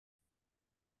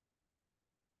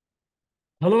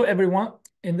Hello, everyone.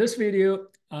 In this video,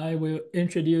 I will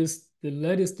introduce the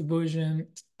latest version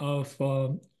of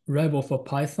Revel for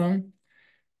Python.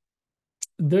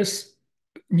 This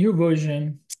new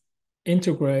version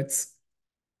integrates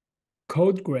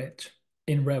CodeGrade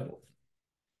in Revel.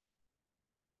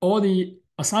 All the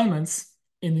assignments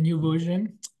in the new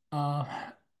version are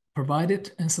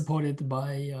provided and supported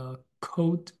by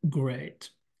CodeGrade.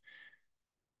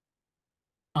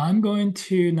 I'm going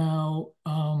to now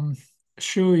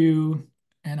show you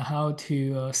and how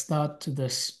to start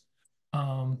this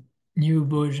new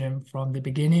version from the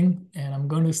beginning. And I'm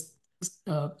going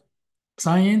to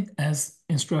sign in as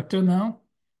instructor now.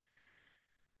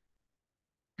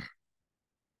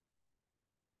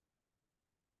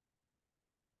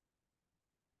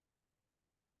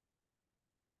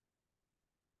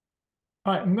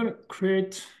 All right, I'm going to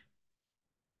create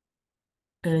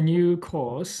a new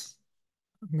course.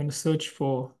 I'm going to search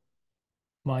for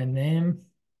my name.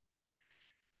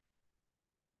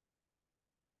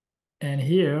 And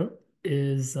here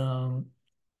is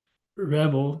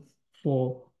Revel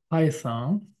for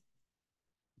Python.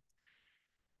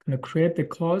 I'm going to create the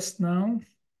course now.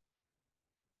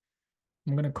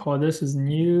 I'm going to call this as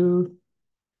new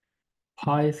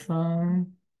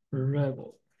Python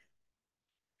Revel.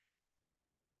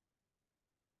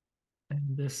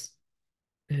 And this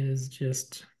is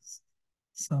just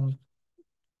some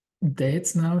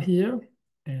dates now here.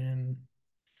 And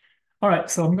all right,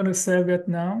 so I'm going to save it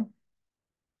now.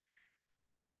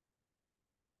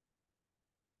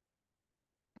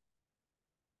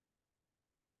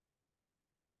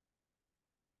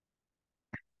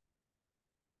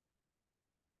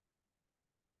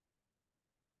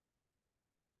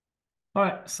 All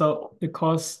right, so the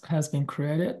course has been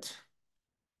created.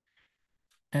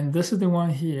 And this is the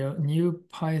one here, new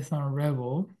Python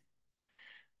Revel.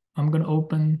 I'm going to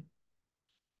open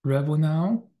Revel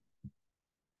now.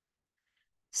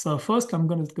 So first I'm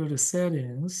going to go to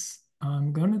settings.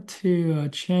 I'm going to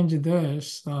change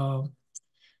this to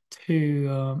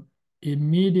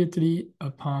immediately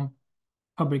upon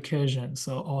publication.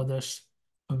 So all this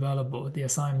available, the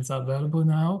assignments are available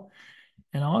now.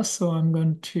 And also I'm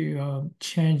going to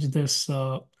change this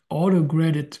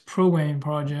auto-graded programming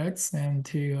projects and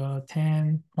to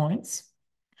 10 points.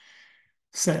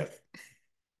 Save.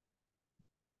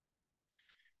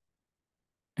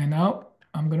 And now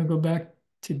I'm going to go back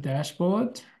to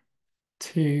dashboard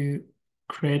to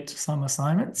create some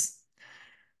assignments.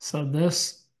 So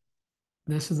this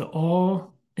is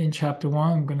all in chapter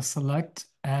one. I'm going to select,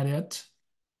 add it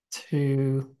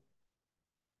to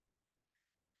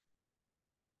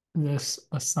this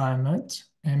assignment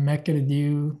and make it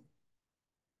due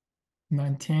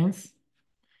 19th,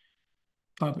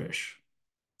 publish.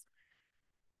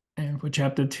 And for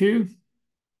chapter two,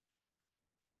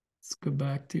 let's go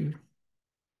back to,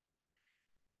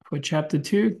 for chapter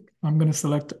two, I'm going to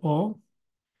select all,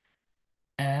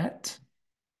 add,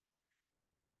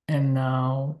 and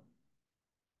now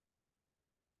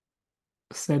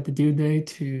set the due date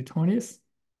to 20th,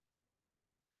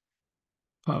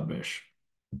 publish.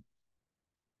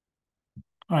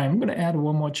 All right, I'm going to add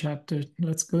one more chapter.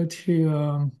 Let's go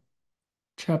to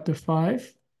chapter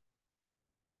 5.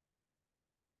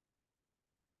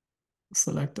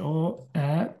 Select all,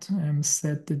 add, and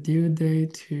set the due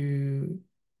date to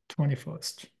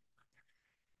 21st.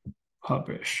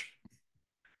 Publish.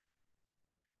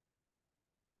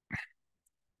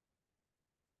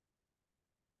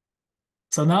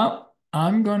 So now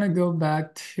I'm going to go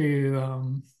back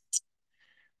to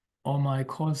all my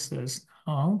courses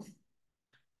now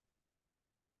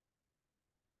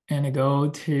and go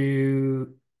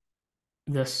to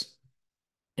this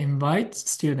invite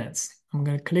students. I'm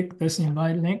going to click this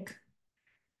invite link,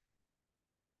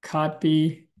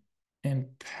 copy and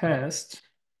paste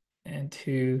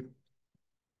into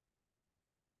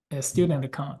a student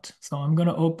account. So I'm going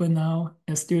to open now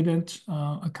a student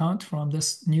account from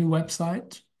this new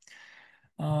website,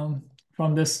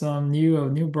 from this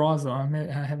new browser.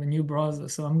 I have a new browser,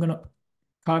 so I'm going to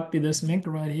copy this link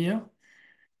right here.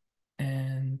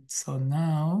 And so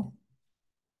now,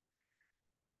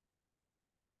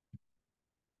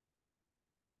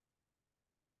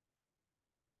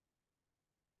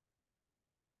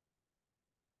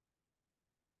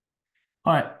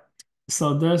 all right.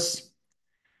 So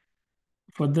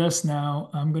for this now,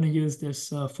 I'm going to use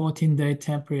this 14-day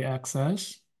temporary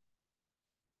access.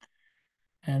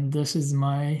 And this is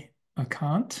my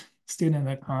account, student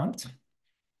account.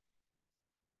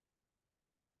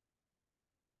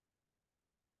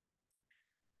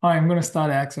 All right, I'm going to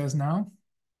start access now.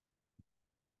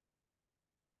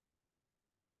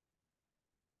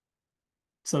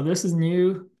 So this is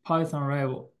new Python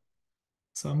Revel.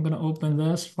 So I'm going to open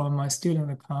this from my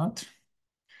student account.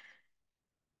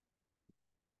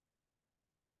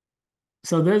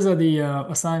 So these are the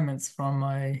assignments from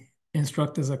my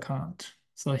instructor's account.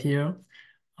 So here,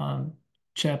 um,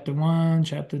 chapter 1,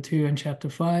 chapter 2, and chapter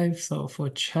 5. So for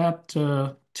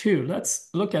chapter 2, let's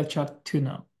look at chapter 2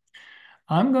 now.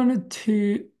 I'm going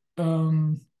to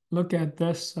look at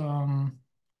this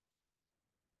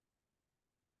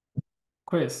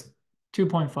quiz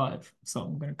 2.5. So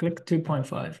I'm going to click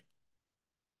 2.5.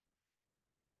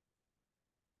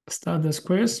 Start this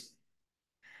quiz.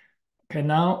 Okay,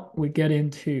 now we get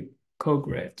into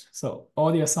CodeGrade. So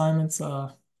all the assignments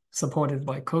are supported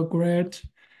by CodeGrade.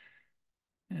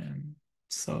 And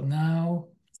so now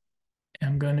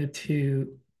I'm going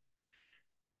to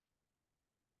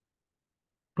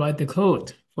write the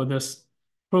code for this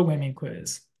programming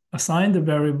quiz. Assign the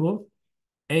variable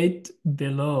 8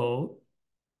 below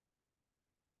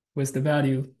with the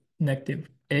value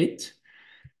 -8.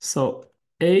 So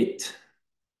 8.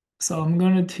 So I'm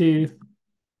going to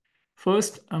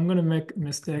first, I'm going to make a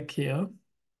mistake here.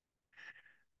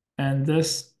 And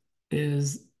this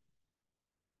is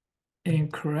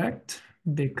incorrect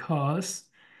because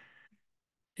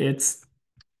it's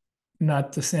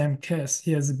not the same case.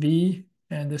 Here's B,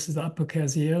 and this is the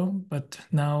uppercase here, but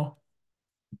now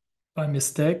by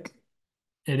mistake,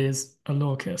 it is a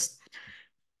lowercase.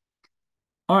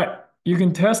 All right, you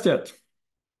can test it.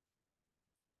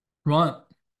 Run.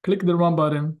 Click the run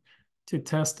button to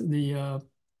test the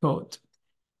code.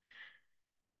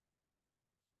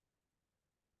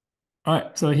 All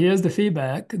right, so here's the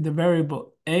feedback. The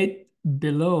variable 8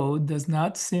 below does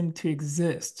not seem to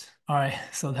exist. All right,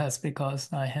 so that's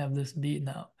because I have this B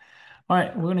now. All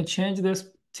right, we're going to change this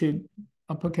to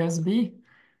uppercase B.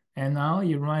 And now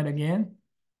you write again.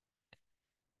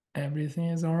 Everything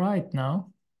is all right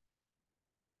now.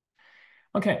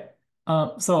 Okay,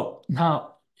 so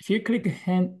now if you click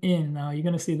hand in, now you're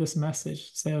going to see this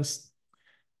message says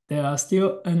there are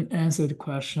still unanswered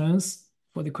questions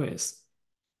for the quiz.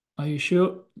 Are you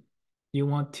sure you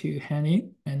want to hand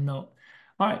in? And no.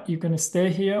 All right, you're going to stay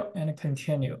here and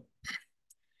continue.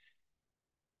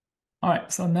 All right,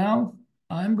 so now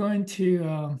I'm going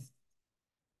to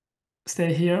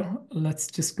stay here. Let's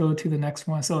just go to the next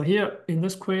one. So here in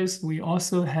this quiz, we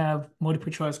also have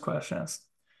multiple choice questions.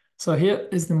 So here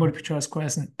is the multiple choice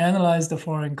question. Analyze the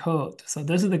following code. So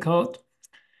this is the code.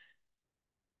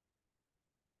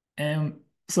 And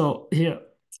so here,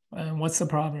 what's the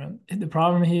problem? The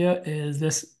problem here is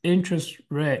this interest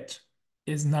rate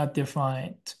is not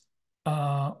defined.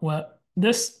 Well,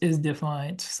 this is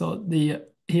defined. So the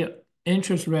here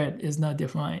interest rate is not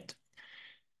defined.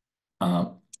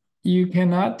 You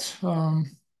cannot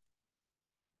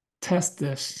test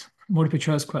this multiple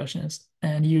choice questions,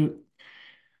 and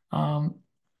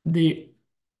the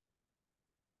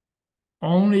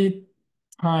only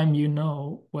time you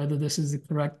know whether this is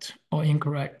correct or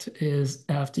incorrect is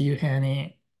after you hand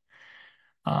in.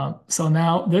 So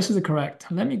now this is correct.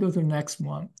 Let me go to the next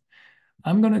one.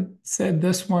 I'm going to say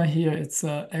this one here, it's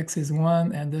x is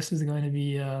 1, and this is going to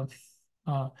be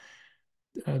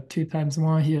 2 times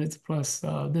 1 here, it's plus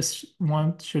this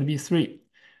one should be 3.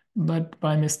 But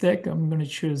by mistake, I'm going to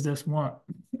choose this one.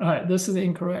 All right, this is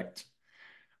incorrect.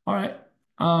 All right,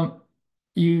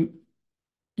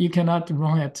 you cannot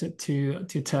run it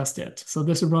to test it. So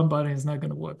this run button is not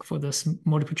going to work for this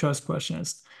multiple choice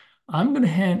questions. I'm going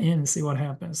to hand in and see what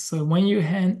happens. So when you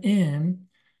hand in,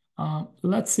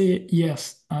 let's see,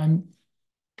 yes, I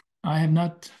have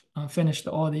not finished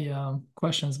all the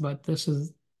questions, but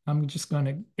I'm just going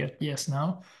to get yes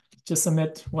now. Just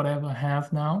submit whatever I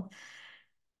have now.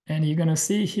 And you're going to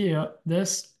see here,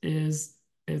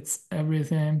 it's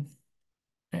everything.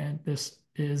 And this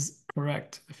is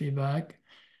correct feedback.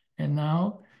 And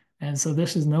now, and so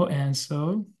this is no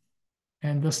answer.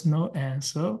 And this no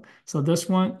answer. So this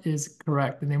one is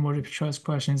correct. The multiple choice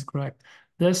question is correct.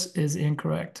 This is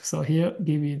incorrect. So here,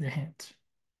 give you the hint.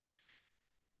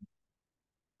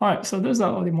 All right, so those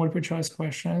are all the multiple choice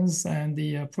questions and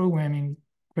the programming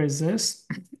quizzes.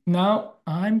 Now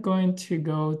I'm going to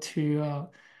go to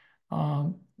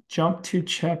jump to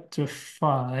chapter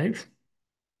 5.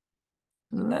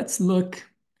 Let's look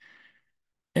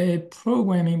a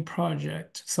programming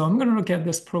project. So I'm going to look at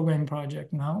this programming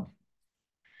project now.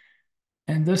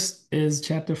 And this is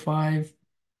chapter 5,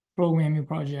 programming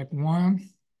project 1.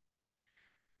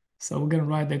 So we're going to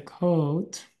write the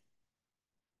code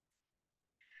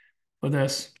for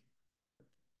this.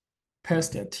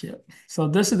 Paste it here. So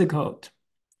this is the code.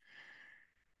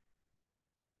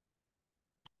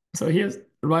 So here's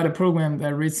write a program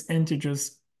that reads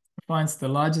integers finds the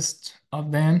largest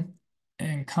of them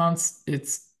and counts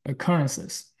its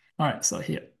occurrences. All right, so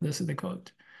here, this is the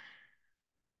code.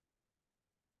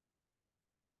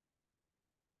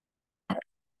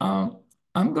 Um,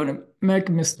 I'm going to make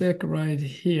a mistake right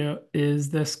here is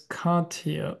this count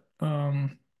here.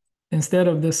 Instead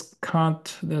of this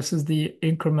count, this is the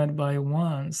increment by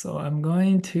one. So I'm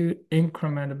going to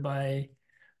increment by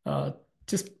uh,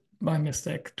 just by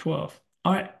mistake 12.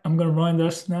 All right, I'm going to run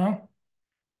this now.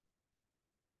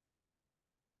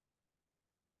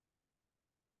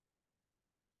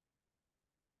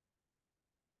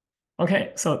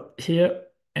 Okay, so here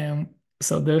and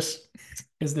so this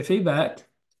is the feedback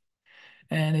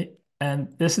and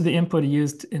this is the input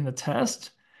used in the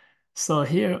test. So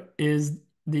here is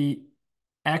the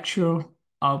actual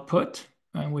output,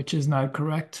 which is not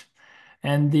correct.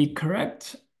 And the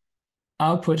correct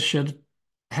output should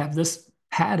have this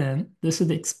pattern. This is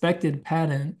the expected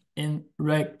pattern in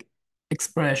reg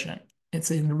expression.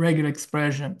 It's in regular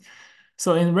expression.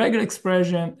 So in regular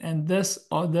expression, and this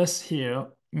or this here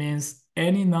means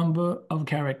any number of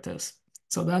characters.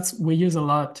 So that's we use a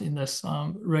lot in this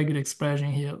regular expression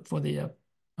here for the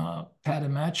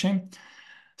pattern matching.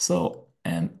 So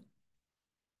and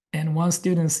one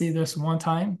student see this one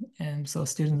time, and so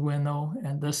students will know,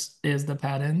 and this is the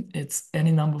pattern. It's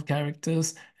any number of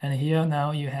characters, and here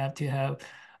now you have to have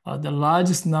the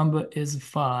largest number is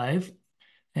 5,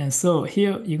 and so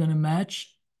here you're going to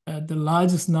match the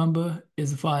largest number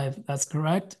is 5. That's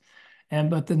correct. And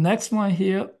but the next one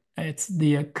here, it's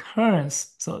the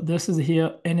occurrence. So this is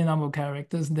here any number of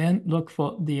characters. Then look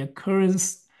for the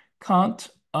occurrence count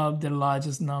of the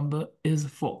largest number is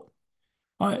 4.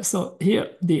 All right, so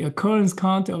here the occurrence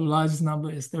count of largest number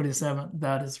is 37.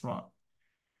 That is wrong.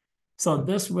 So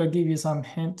this will give you some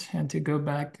hint and to go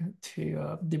back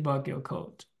to debug your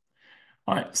code.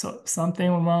 All right, so something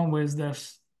wrong with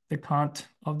this, the count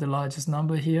of the largest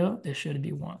number here, it should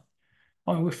be 1.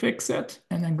 All right, we fix it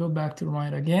and then go back to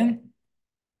run it again.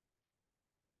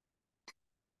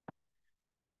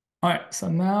 All right, so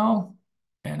now,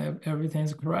 and if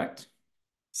everything's correct,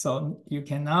 so you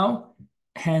can now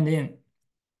hand in.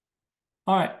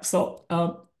 All right, so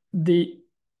the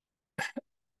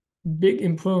big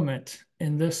improvement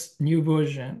in this new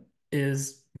version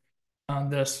is on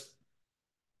this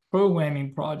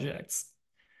programming projects.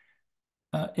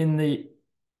 In the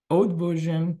old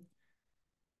version,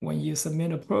 when you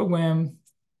submit a program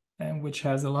and which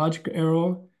has a logic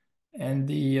error and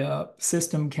the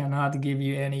system cannot give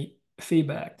you any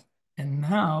feedback. And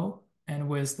now, and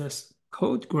with this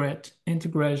CodeGrade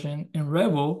integration in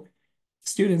Revel,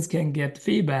 students can get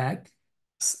feedback,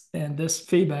 and this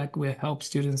feedback will help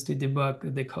students to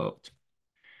debug the code.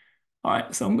 All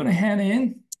right, so I'm going to hand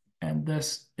in, and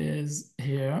this is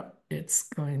here. It's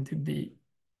going to be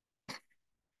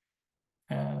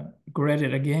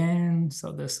graded again.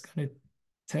 So this is going to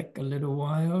take a little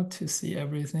while to see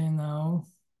everything now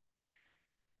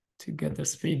to get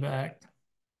this feedback.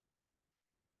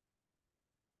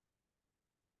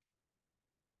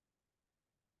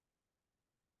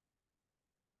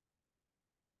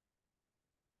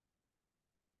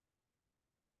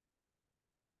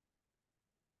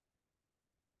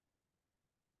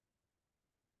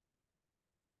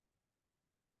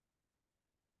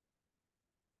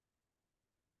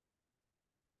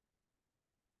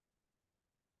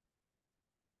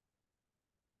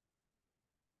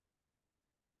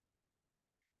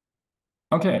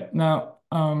 Okay, now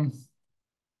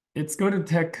it's going to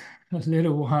take a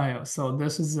little while. So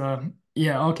this is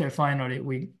yeah, okay, finally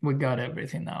we got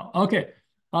everything now. Okay,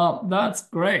 that's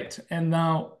great. And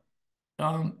now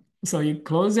so you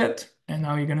close it, and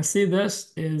now you're gonna see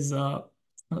this is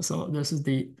so this is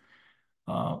the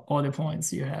all the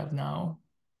points you have now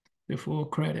before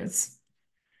credits.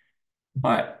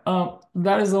 All right,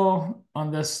 that is all on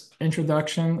this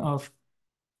introduction of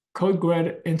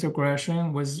CodeGrade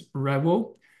integration with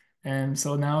Revel. And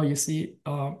so now you see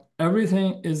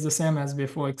everything is the same as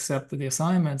before except the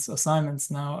assignments. Assignments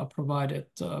now are provided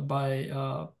by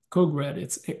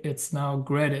CodeGrade. It's now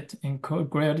graded in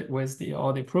CodeGrade with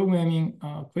all the programming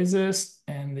quizzes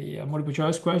and the multiple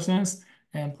choice questions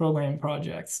and programming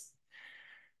projects.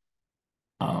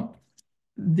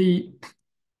 The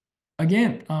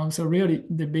Again, so really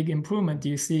the big improvement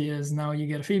you see is now you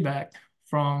get feedback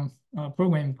from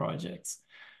programming projects.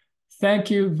 Thank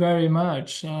you very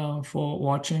much for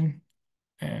watching,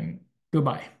 and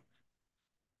goodbye.